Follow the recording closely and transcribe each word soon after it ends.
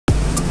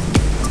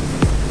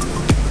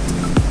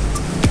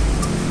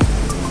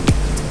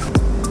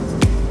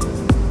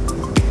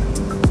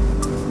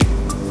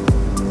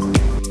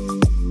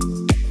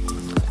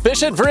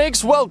Fish it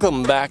freaks,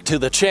 welcome back to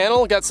the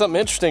channel. Got something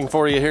interesting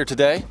for you here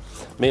today.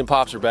 Me and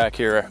Pops are back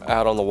here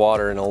out on the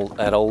water at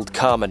old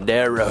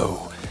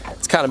Commodero.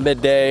 It's kind of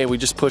midday. We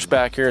just pushed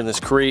back here in this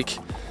creek,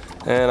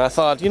 and I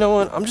thought, you know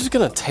what, I'm just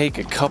gonna take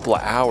a couple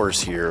of hours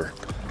here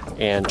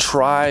and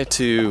try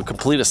to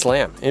complete a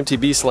slam,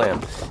 MTB slam.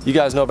 You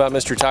guys know about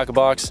Mystery Tackle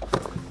Box.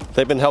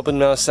 They've been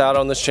helping us out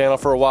on this channel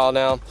for a while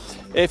now.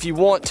 If you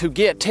want to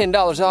get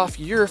 $10 off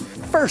your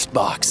first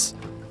box,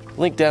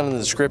 link down in the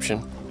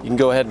description. You can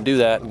go ahead and do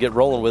that and get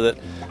rolling with it.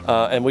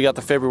 And we got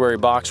the February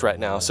box right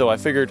now. So I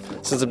figured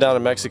since I'm down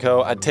in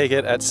Mexico, I'd take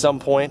it at some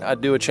point.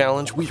 I'd do a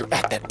challenge. We are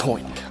at that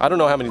point. I don't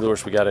know how many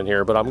lures we got in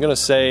here, but I'm gonna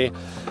say,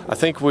 I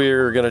think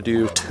we're gonna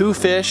do 2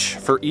 fish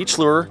for each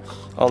lure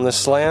on this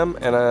slam,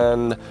 and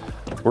then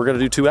we're gonna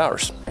do 2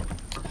 hours.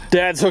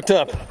 Dad's hooked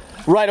up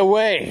right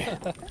away.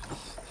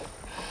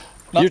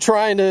 You're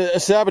trying to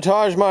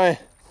sabotage my...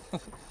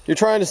 You're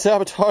trying to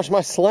sabotage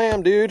my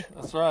slam, dude.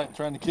 That's right.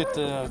 Trying to get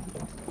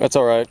That's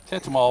all right.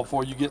 Catch them all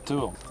before you get to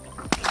them.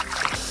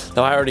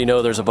 Now I already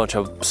know there's a bunch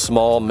of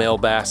small male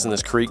bass in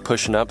this creek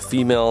pushing up.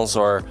 Females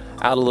are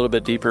out a little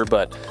bit deeper,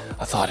 but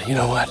I thought, you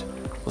know what?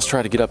 Let's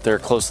try to get up there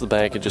close to the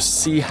bank and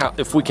just see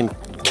if we can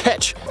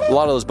catch a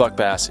lot of those buck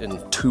bass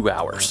in 2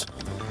 hours.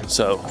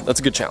 So that's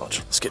a good challenge.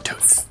 Let's get to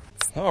it.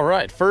 All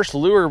right, first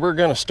lure we're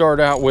gonna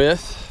start out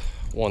with,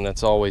 one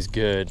that's always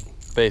good,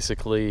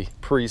 basically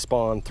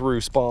pre-spawn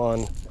through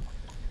spawn,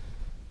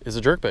 is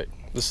a jerkbait.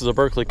 This is a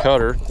Berkeley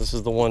cutter. This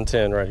is the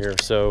 110 right here.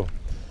 So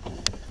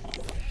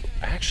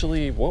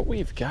actually what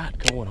we've got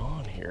going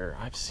on here,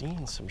 I've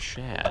seen some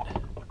shad.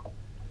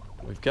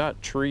 We've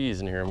got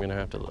trees in here I'm gonna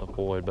have to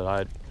avoid,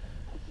 but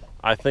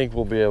I think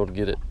we'll be able to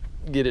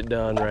get it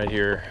done right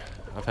here.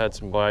 I've had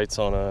some bites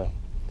on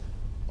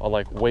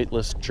like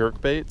weightless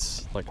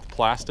jerkbaits, like the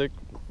plastic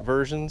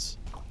versions.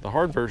 The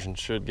hard version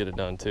should get it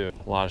done too.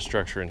 A lot of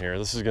structure in here.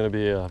 This is gonna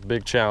be a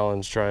big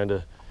challenge trying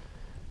to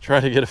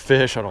get a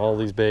fish on all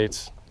these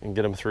baits and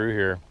get them through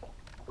here.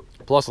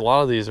 Plus a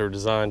lot of these are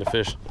designed to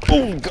fish,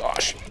 oh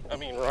gosh, I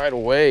mean right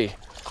away.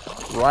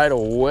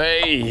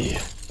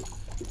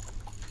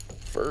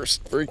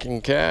 First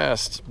freaking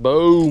cast,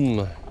 boom.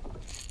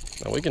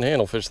 Now we can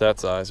handle fish that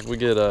size. If we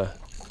get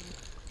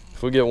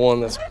one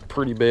that's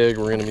pretty big,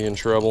 we're gonna be in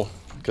trouble,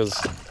 because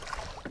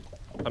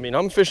I mean,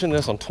 I'm fishing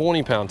this on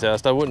 20-pound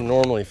test. I wouldn't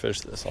normally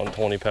fish this on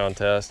 20-pound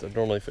test. I'd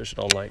normally fish it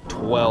on like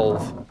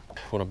 12.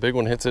 When a big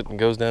one hits it and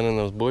goes down in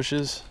those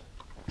bushes,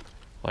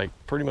 like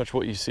pretty much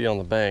what you see on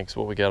the banks,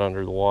 what we got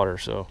under the water.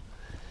 So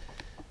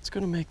it's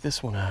gonna make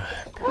this one a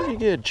pretty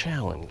good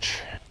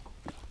challenge.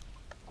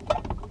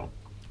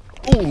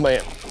 Oh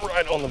man,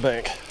 right on the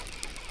bank.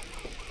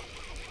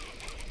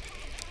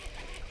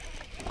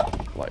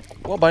 Like,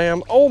 well,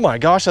 bam. Oh my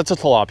gosh, that's a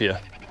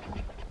tilapia.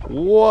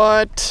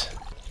 What?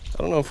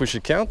 I don't know if we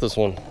should count this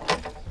one.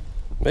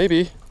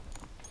 Maybe.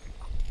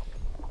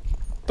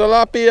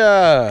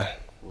 Tilapia.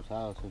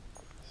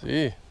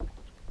 Sí.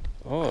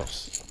 Oh,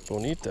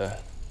 bonita.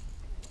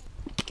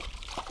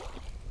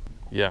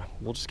 Yeah,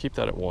 we'll just keep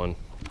that at 1.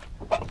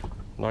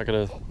 Not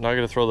gonna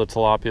throw the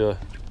tilapia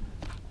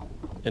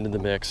into the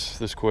mix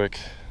this quick.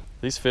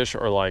 These fish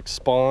are like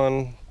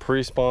spawn,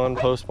 pre-spawn,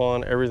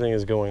 post-spawn. Everything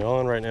is going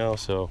on right now,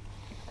 so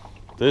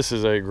this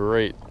is a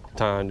great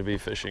time to be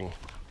fishing.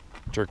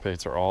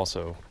 Jerkbaits are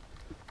also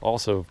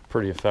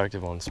pretty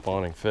effective on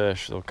spawning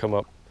fish. They'll come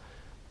up,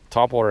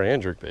 topwater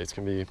and jerkbaits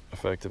can be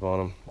effective on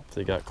them if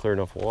they got clear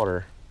enough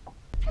water.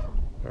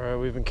 All right,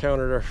 we've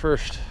encountered our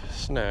first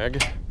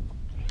snag.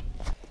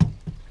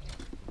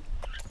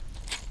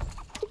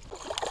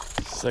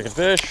 Second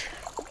fish,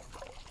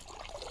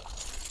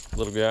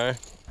 little guy.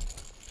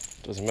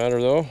 Doesn't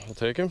matter though, I'll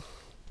take him.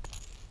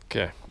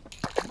 Okay,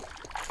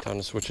 time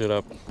to switch it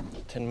up.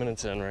 10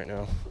 minutes in right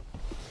now.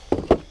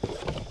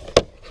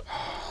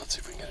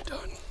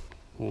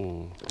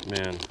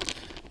 Man,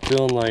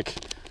 feeling like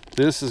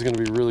this is going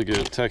to be really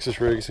good.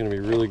 Texas rig is going to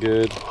be really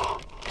good.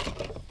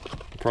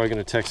 I'm probably going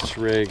to Texas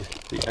rig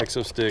the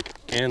Exo Stick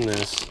and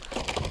this.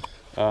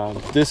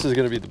 This is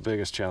going to be the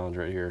biggest challenge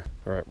right here.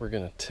 All right, we're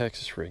going to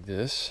Texas rig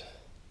this.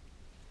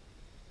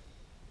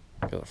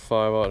 Got a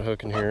 5/0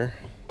 hook in here.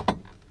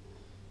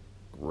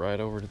 Right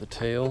over to the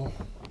tail.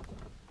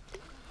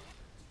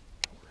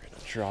 We're going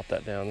to drop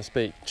that down. This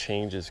bait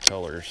changes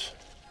colors.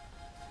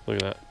 Look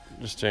at that,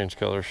 just changed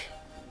colors.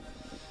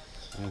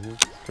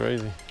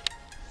 Crazy.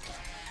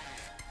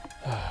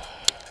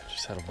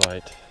 Just had a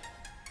bite.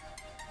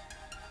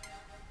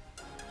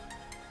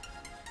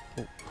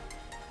 Oh.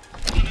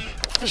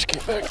 Fish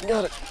came back and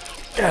got it.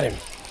 Got him.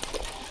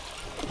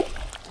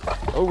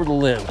 Over the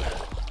limb.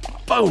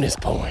 Bonus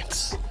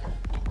points.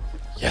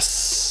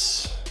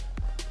 Yes.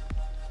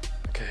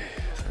 Okay,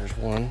 there's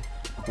one.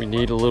 We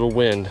need a little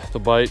wind. The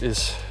bite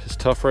is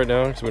tough right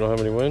now because we don't have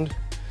any wind.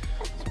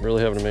 So I'm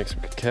really having to make some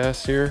good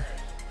casts here.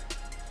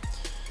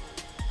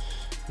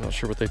 Not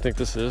sure what they think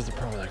this is. They're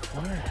probably like,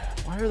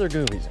 why are there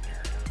goobies in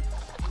here?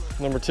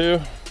 Number 2,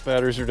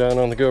 batteries are down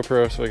on the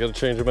GoPro, so I gotta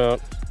change them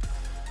out.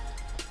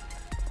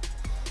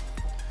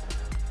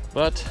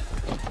 But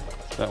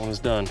that one's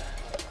done.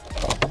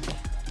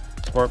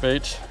 smart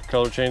bait,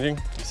 color changing.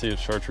 You see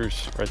it's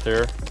chartreuse right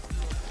there.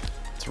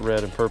 It's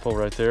red and purple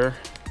right there.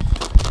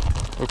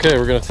 Okay,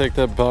 we're gonna take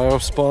that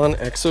BioSpawn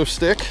Exo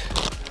Stick.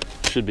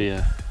 Should be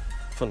a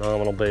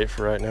phenomenal bait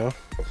for right now.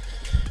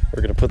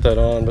 We're gonna put that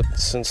on, but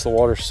since the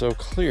water's so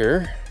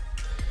clear,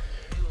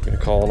 we're gonna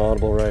call an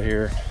audible right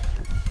here.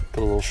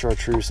 Put a little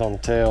chartreuse on the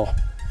tail.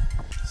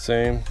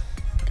 Same,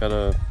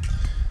 I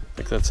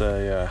think that's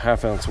a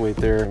 ½ ounce weight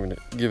there. I'm gonna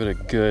give it a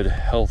good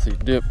healthy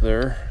dip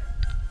there.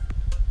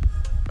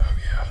 Oh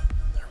yeah,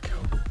 there we go.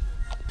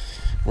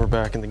 We're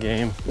back in the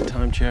game.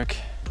 Time check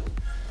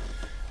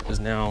is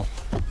now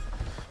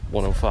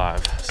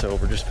 1:05, so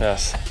we're just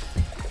past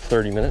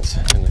 30 minutes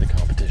into the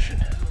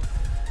competition.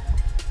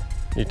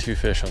 Need 2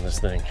 fish on this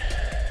thing,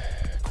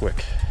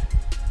 quick.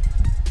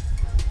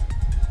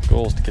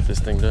 Goal is to get this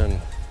thing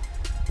done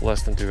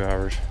less than 2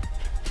 hours.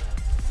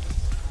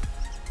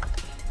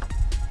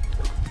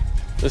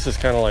 This is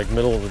kind of like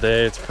middle of the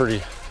day. It's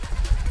pretty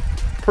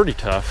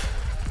tough.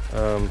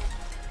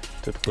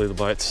 Typically the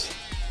bite's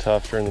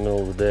tough during the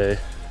middle of the day,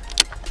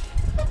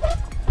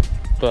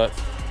 but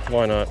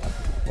why not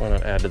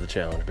add to the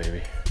challenge,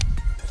 baby?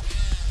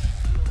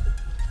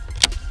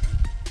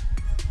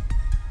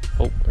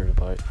 Oh, there's a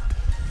bite.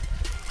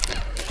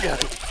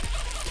 Got it.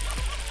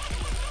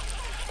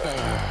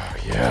 Oh,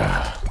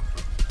 yeah.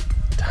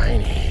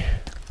 Tiny.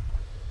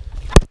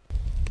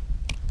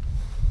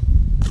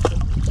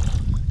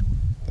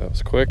 That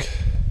was quick.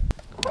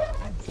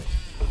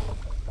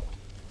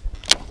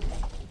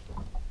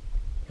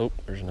 Oh,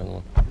 there's another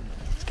one.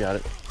 It's got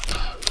it.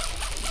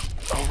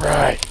 All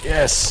right,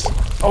 yes.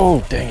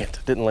 Oh, dang it.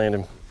 Didn't land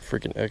him.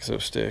 Freaking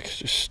Exo Stick.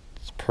 Just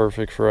it's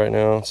perfect for right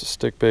now. It's a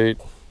stick bait.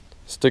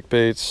 Stick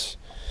baits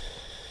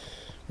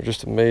are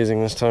just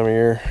amazing this time of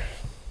year.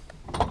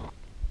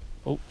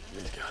 Oh,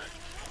 he's got it.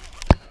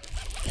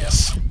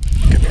 Yes.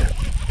 Come here.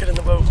 Get in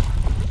the boat.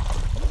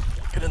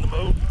 Get in the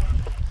boat.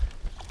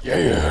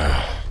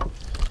 Yeah.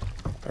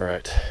 All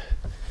right.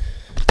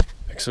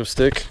 Exo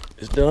Stick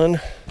is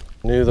done.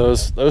 Knew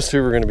those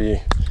 2 were going to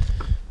be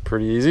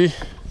pretty easy.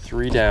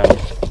 3 down.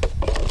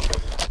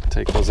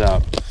 Take those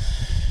out.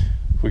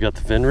 We got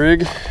the fin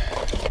rig.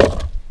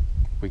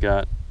 We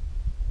got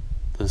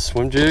the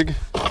swim jig.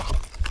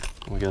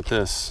 We got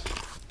this.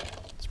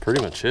 That's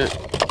pretty much it.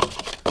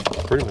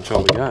 Pretty much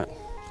all we got.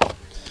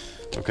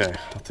 Okay,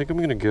 I think I'm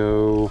gonna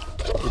go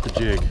with the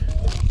jig.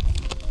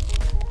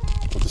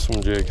 With the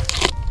swim jig.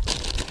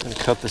 I'm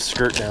gonna cut the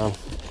skirt down.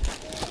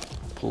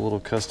 Put a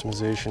little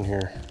customization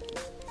here.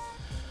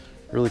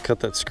 Really cut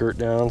that skirt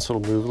down so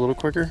it'll move a little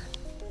quicker.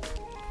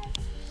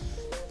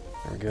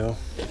 There we go.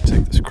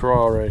 Take this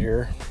craw right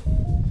here.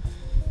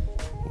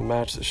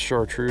 Match the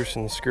chartreuse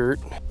in the skirt.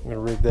 I'm gonna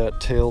rig that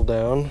tail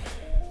down.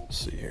 Let's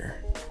see here.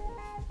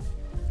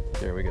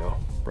 There we go,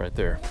 right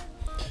there.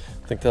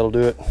 I think that'll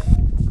do it.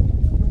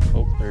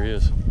 Oh, there he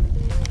is.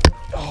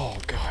 Oh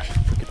gosh, I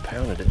freaking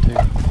pounded it too.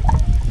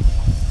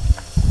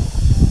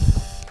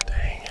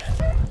 Dang.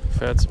 I've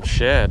had some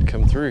shad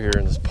come through here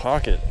in this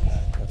pocket.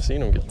 I've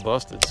seen them get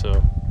busted,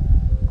 so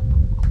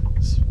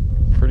it's a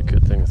pretty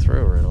good thing to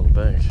throw right on the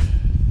bank.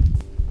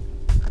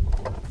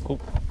 Oh,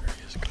 there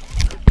he is.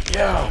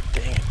 Yeah,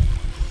 dang it.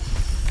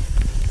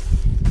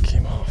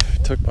 Came off.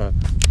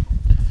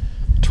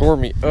 Tore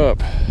me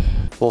up.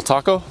 Little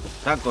taco?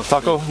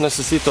 Taco,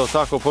 necesito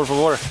taco, por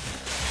favor.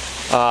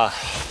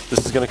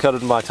 This is gonna cut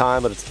into my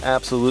time, but it's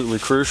absolutely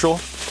crucial.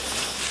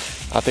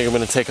 I think I'm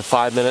gonna take a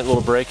 5-minute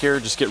little break here,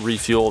 just get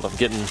refueled. I'm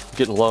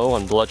getting low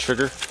on blood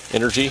sugar,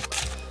 energy,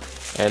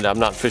 and I'm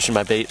not fishing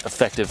my bait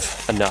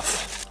effective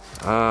enough.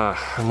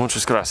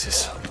 Muchas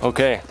gracias.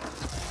 Okay.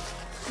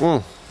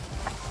 There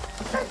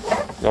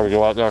we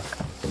go out there.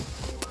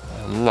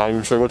 I'm not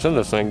even sure what's in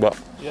this thing, but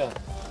yeah,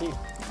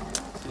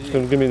 it's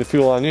gonna give me the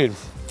fuel I need.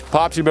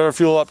 Pops, you better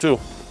fuel up too.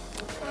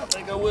 I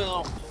think I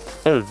will.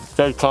 It is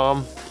dead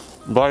calm.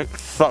 Bite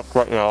sucks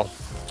right now.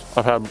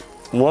 I've had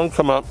one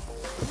come up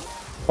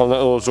on that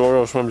little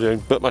Zorro swim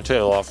jig, bit my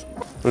tail off.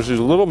 There's these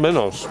little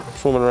minnows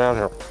swimming around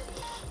here.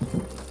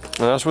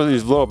 And that's where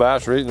these little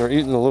bass are eating. They're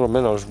eating the little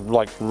minnows,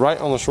 like right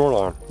on the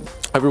shoreline.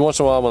 Every once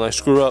in a while when they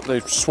screw up, they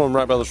swim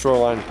right by the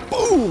shoreline,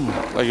 boom,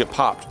 they get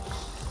popped.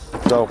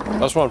 So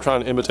that's what I'm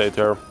trying to imitate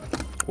there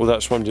with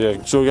that swim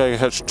jig. So we gotta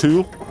catch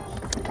 2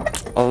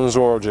 on the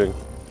Zorro jig.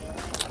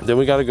 Then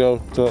we gotta go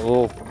to that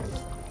little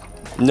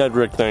Ned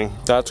rig thing.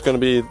 That's gonna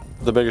be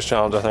the biggest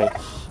challenge, I think.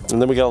 And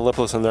then we got a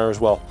lipless in there as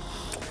well.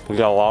 We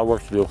got a lot of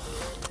work to do.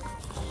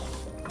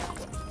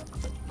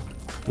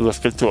 Let's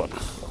get to it.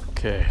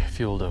 Okay,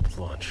 fueled up with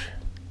lunch.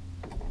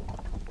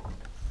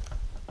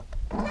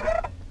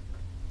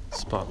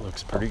 Spot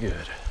looks pretty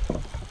good.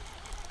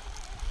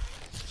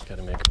 Just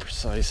gotta make a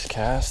precise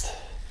cast.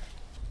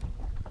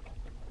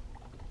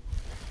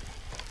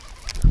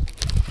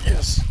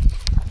 Yes,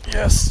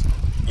 yes,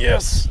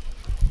 yes.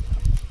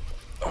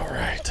 All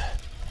right,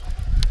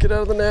 get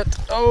out of the net.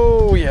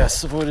 Oh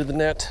yes, avoided the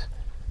net.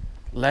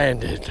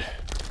 Landed.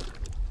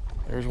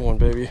 There's one,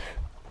 baby.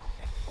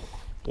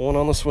 One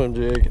on the swim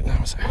jig, and I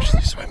was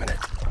actually swimming it.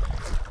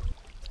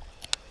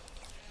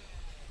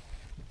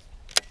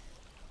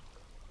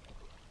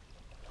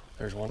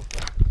 There's one.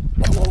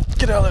 Come on,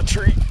 get out of that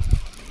tree.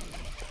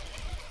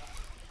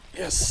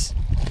 Yes.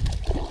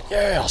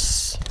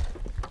 Yes.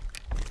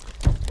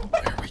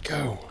 There we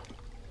go.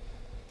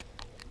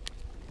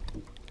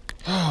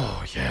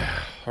 Oh,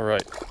 yeah. All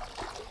right.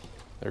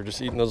 They're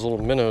just eating those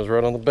little minnows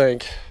right on the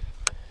bank.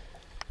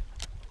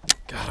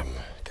 Got him.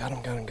 Got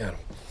him, got him, got him.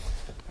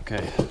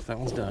 Okay, that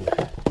one's done.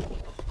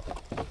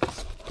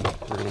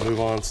 We're gonna move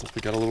on since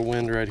we got a little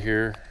wind right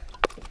here.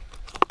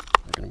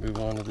 We're gonna move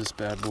on to this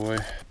bad boy.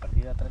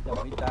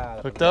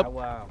 Hooked up?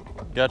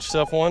 Got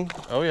yourself one?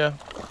 Oh yeah.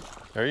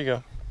 There you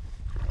go.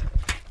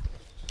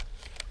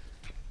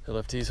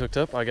 LFT's hooked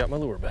up. I got my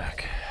lure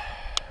back.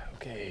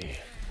 Okay.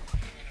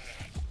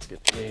 Let's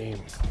get the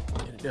game.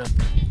 Get it done.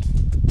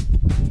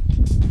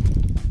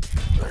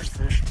 There's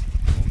the fish.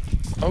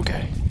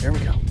 Okay, there we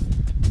go.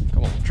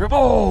 Come on, dribble.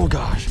 Oh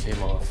gosh,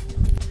 came off.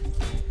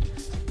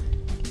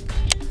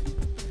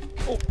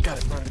 Oh, got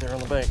it right there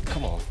on the bank.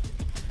 Come on.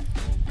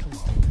 Come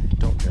on.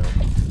 Don't jump.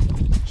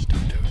 Just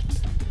don't do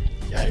it.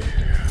 Yeah.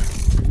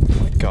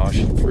 Oh my gosh,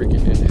 he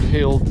freaking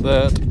inhaled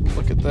that.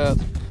 Look at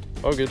that.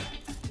 Oh, good.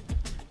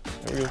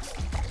 There we go.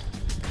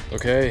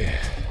 Okay.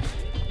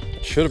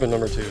 It should have been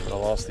number 2, but I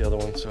lost the other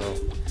one, so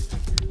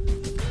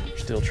we're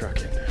still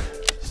trucking.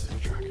 Still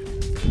trucking.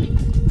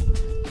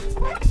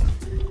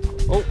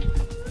 Oh,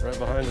 right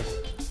behind us.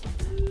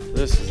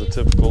 This is a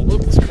typical,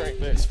 look, this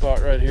crankbait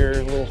spot right here,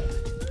 a little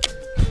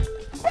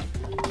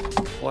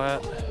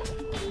flat.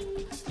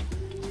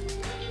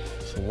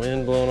 Some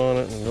wind blowing on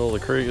it in the middle of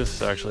the creek. This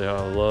is actually how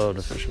I love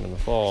to fish them in the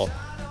fall.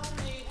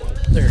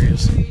 There he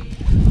is.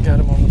 Got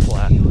him on the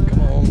flat.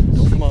 Come on,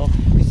 don't come off.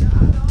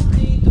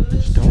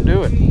 Just don't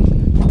do it.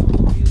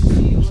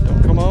 Just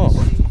don't come off.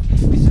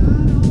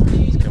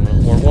 It's coming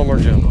up. One more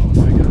jump. Oh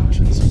my gosh,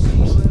 it's so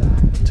close.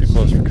 Too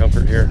close for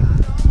comfort here.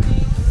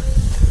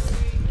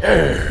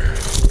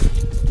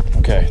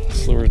 Okay,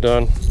 this lure's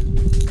done.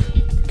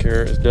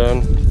 Carrot is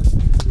done.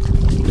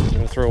 I'm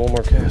gonna throw one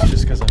more cast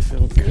just because I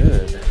feel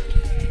good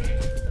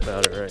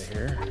about it right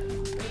here.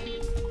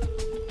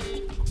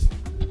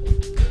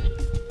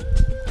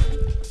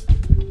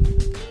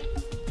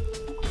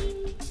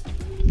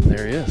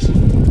 There he is.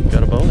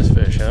 Got a bonus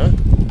fish, huh?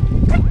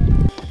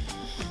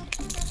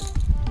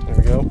 There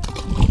we go.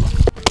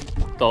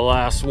 The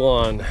last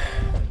one.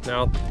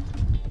 Now,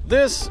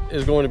 this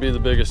is going to be the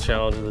biggest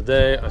challenge of the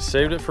day. I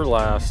saved it for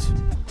last.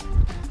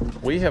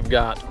 We have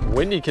got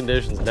windy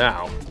conditions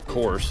now, of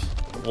course.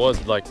 It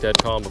was like dead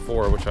calm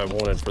before, which I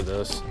wanted for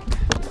this.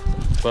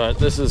 But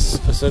this is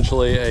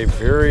essentially a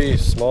very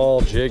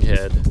small jig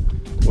head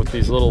with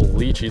these little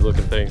leechy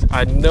looking things.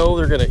 I know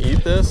they're gonna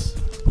eat this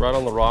right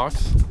on the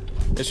rocks.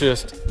 It's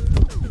just,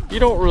 you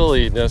don't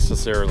really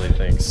necessarily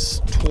think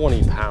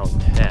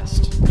 20-pound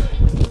test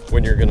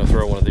when you're gonna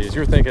throw one of these.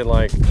 You're thinking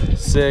like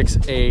 6,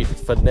 8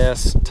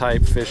 finesse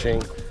type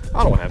fishing.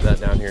 I don't have that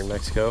down here in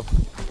Mexico,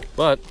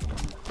 but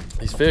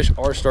these fish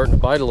are starting to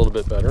bite a little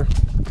bit better.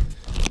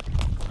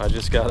 I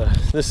just gotta,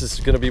 this is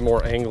gonna be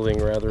more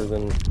angling rather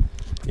than,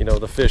 you know,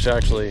 the fish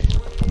actually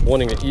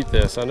wanting to eat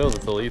this. I know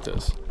that they'll eat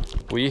this.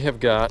 We have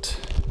got,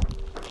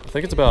 I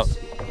think it's about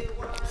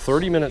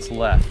 30 minutes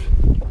left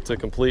to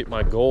complete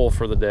my goal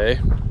for the day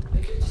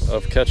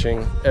of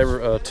catching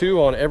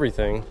 2 on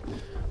everything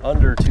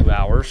under 2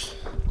 hours.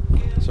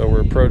 So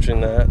we're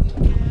approaching that.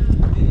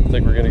 I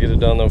think we're gonna get it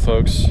done though,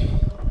 folks.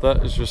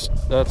 That is just,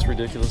 that's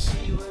ridiculous.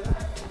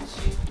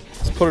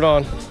 Let's put it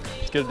on,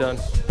 let's get it done.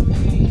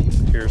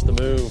 Here's the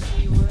move.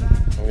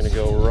 I'm gonna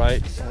go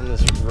right on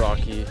this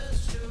rocky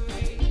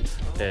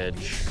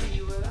edge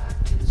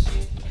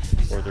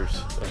where there's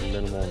a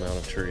minimal amount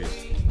of trees.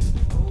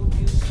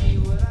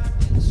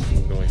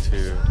 I'm going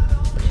to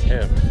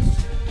attempt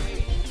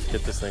to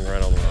get this thing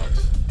right on the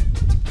rocks.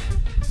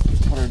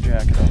 Put our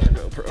jacket on our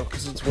GoPro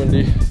because it's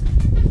windy.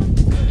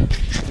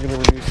 I'm gonna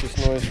reduce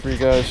this noise for you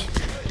guys.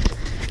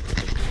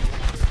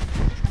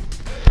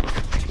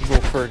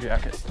 Little fur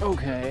jacket.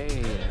 Okay,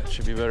 that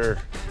should be better.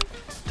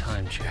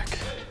 Time check.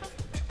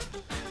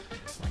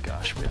 Oh my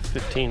gosh, we have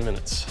 15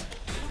 minutes.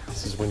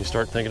 This is when you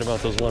start thinking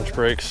about those lunch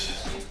breaks.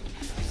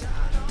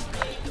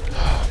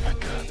 Oh my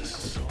god, this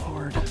is so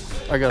hard.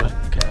 I gotta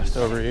cast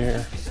over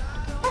here.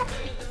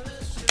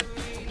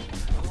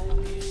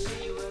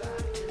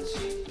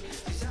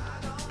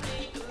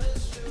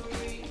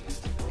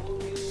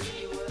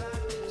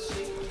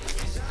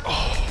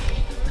 Oh.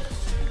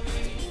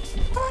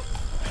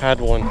 Had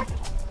one.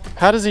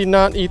 How does he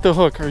not eat the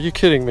hook? Are you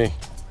kidding me?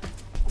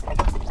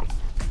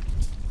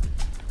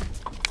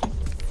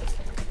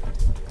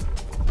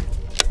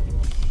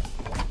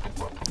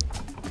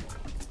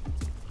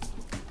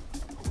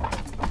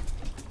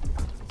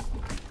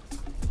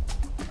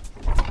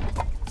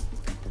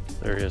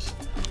 There he is.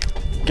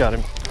 Got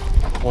him.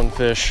 One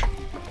fish.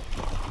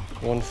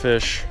 One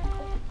fish.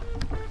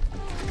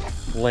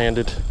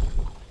 Landed.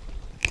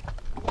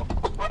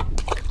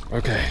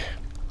 Okay.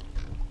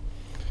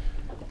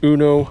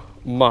 Uno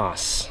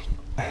mas.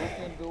 We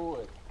can do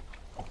it.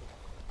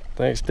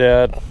 Thanks,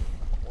 Dad.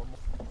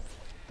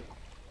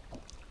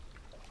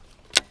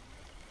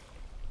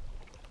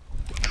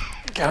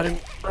 Got him.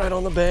 right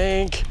on the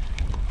bank.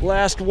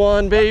 Last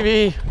one,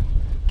 baby.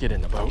 Get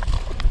in the boat.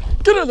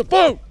 Get in the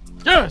boat.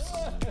 Yes.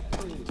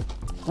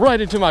 Right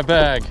into my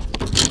bag.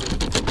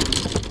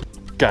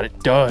 Got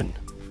it done.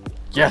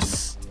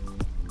 Yes.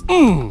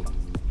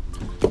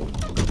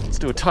 Let's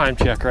do a time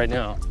check right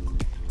now.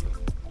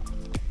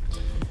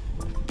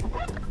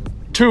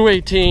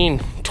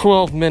 2:18,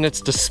 12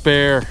 minutes to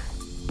spare.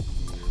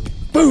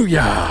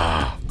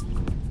 Booyah!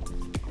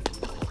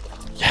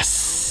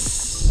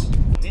 Yes!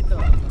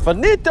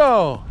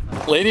 Finito!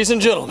 Ladies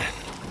and gentlemen,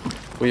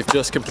 we've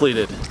just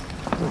completed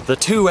the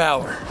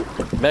 2-hour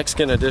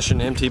Mexican edition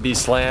MTB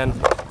slan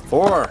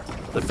for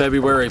the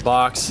February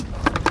box.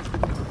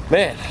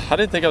 Man, I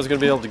didn't think I was gonna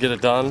be able to get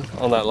it done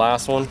on that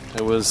last one.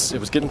 It was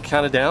getting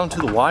kind of down to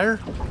the wire.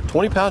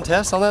 20-pound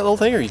test on that little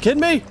thing, are you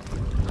kidding me?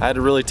 I had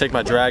to really take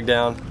my drag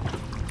down,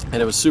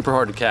 and it was super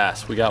hard to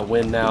cast. We got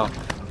wind now.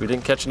 We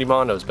didn't catch any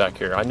mondos back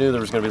here. I knew there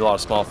was gonna be a lot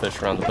of small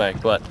fish around the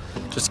bank, but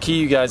just key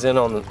you guys in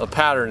on a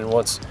pattern and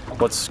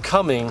what's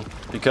coming,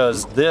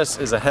 because this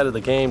is ahead of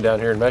the game down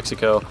here in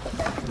Mexico.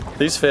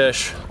 These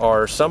fish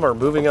some are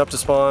moving up to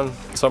spawn,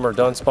 some are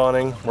done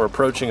spawning. We're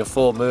approaching a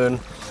full moon.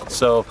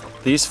 So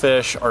these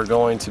fish are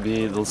going to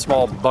be, the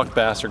small buck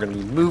bass are gonna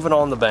be moving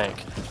on the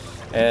bank.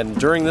 And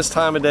during this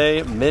time of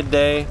day,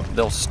 midday,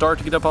 they'll start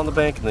to get up on the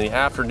bank. In the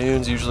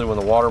afternoons, usually when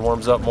the water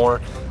warms up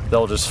more,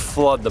 they'll just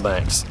flood the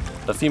banks.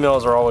 The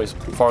females are always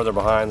farther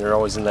behind. They're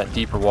always in that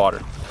deeper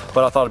water.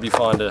 But I thought it'd be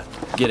fun to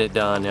get it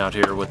done out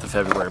here with the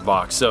February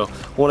box. So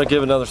I want to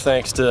give another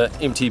thanks to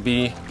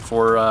MTB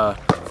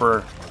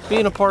for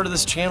being a part of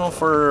this channel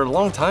for a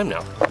long time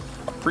now.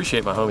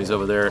 Appreciate my homies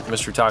over there at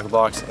Mystery Tackle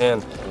Box.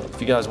 And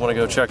if you guys want to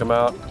go check them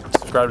out,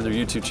 subscribe to their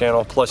YouTube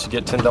channel. Plus you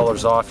get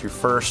 $10 off your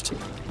first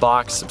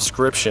box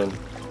subscription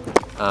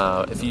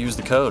if you use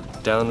the code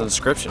down in the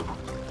description.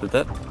 Did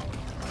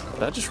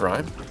that just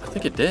rhyme? I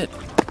think it did.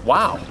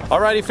 Wow.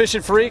 Alrighty,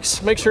 fishing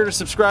freaks, make sure to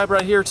subscribe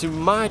right here to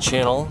my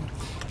channel,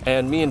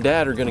 and me and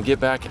Dad are gonna get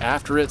back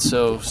after it,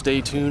 so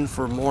stay tuned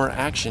for more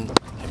action,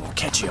 and we'll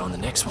catch you on the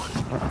next one.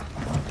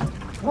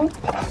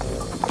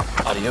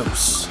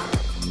 Adios.